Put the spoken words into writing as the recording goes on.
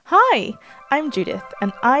Hi, I'm Judith,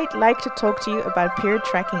 and I'd like to talk to you about period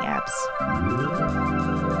tracking apps.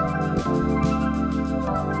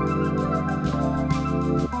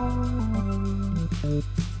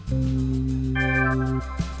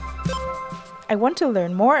 I want to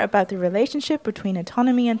learn more about the relationship between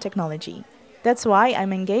autonomy and technology. That's why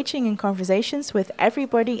I'm engaging in conversations with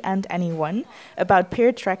everybody and anyone about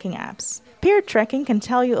period tracking apps. Period tracking can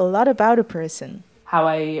tell you a lot about a person. How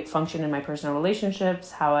I function in my personal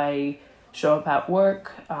relationships, how I show up at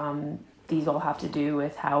work. These all have to do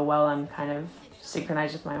with how well I'm kind of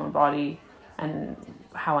synchronized with my own body and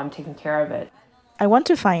how I'm taking care of it. I want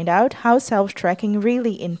to find out how self-tracking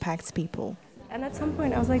really impacts people. And at some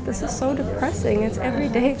point I was like, this is so depressing. It's every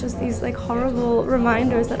day just these horrible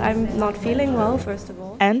reminders that I'm not feeling well, first of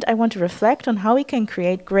all. And I want to reflect on how we can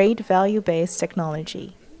create great value-based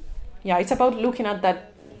technology. Yeah, it's about looking at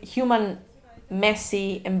that human,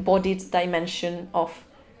 messy, embodied dimension of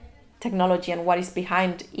technology and what is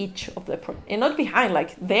behind each of the and not behind,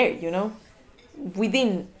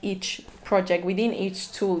 within each project, within each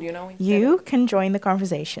tool, You can join the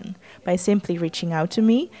conversation by simply reaching out to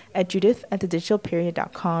me at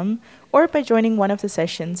judith@thedigitalperiod.com or by joining one of the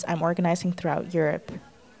sessions I'm organizing throughout Europe.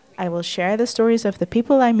 I will share the stories of the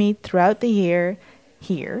people I meet throughout the year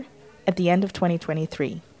here at the end of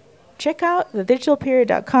 2023. Check out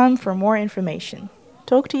thedigitalperiod.com for more information.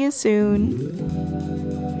 Talk to you soon.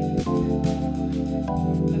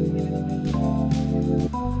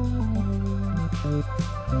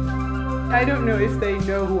 I don't know if they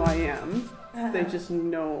know who I am. They just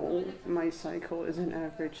know my cycle is an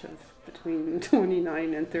average of between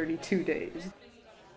 29 and 32 days.